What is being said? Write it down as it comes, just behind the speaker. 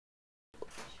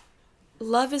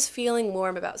Love is feeling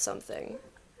warm about something.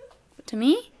 To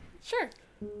me? Sure.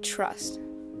 Trust.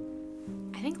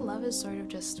 I think love is sort of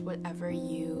just whatever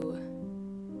you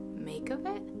make of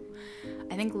it.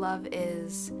 I think love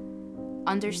is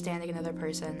understanding another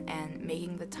person and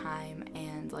making the time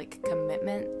and like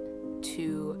commitment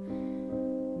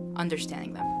to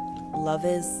understanding them. Love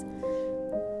is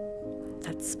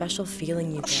that special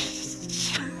feeling you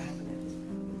get.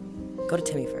 Go to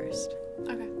Timmy first.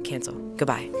 Okay. Cancel.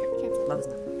 Goodbye. Cancel. Love is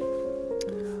enough.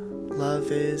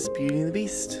 Love is Beauty and the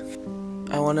Beast.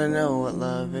 I want to know what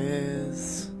love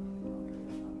is.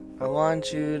 I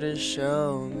want you to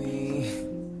show me.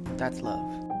 That's love.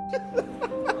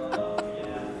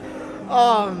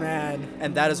 Oh man,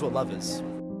 and that is what love is.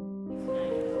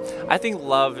 I think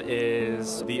love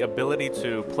is the ability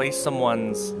to place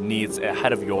someone's needs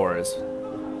ahead of yours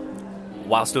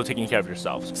while still taking care of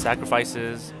yourself.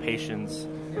 Sacrifices, patience,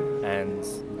 and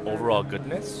overall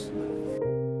goodness.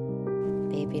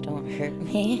 Baby, don't hurt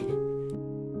me.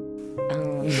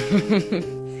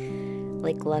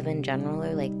 Like love in general,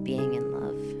 or like being in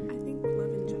love? I think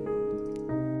love in general.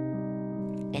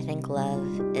 I think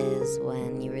love is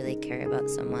when you really care about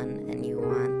someone and you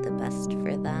want the best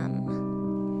for them.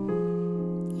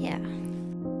 Yeah.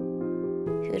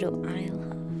 Who do I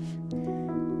love?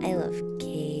 I love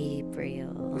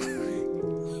Gabriel.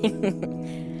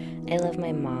 I love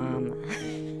my mom.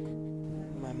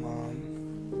 My mom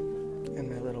and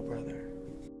my little brother.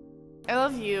 I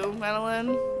love you,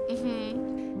 Madeline.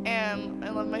 And I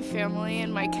love my family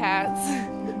and my cats.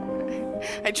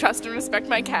 I trust and respect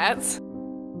my cats.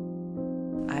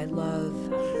 I love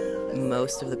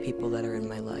most of the people that are in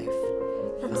my life.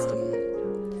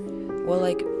 Well,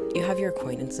 like, you have your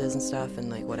acquaintances and stuff and,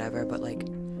 like, whatever, but, like,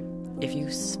 if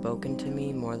you've spoken to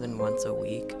me more than once a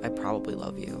week, I probably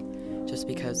love you. Just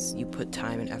because you put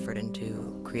time and effort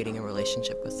into creating a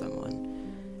relationship with someone.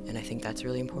 And I think that's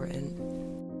really important.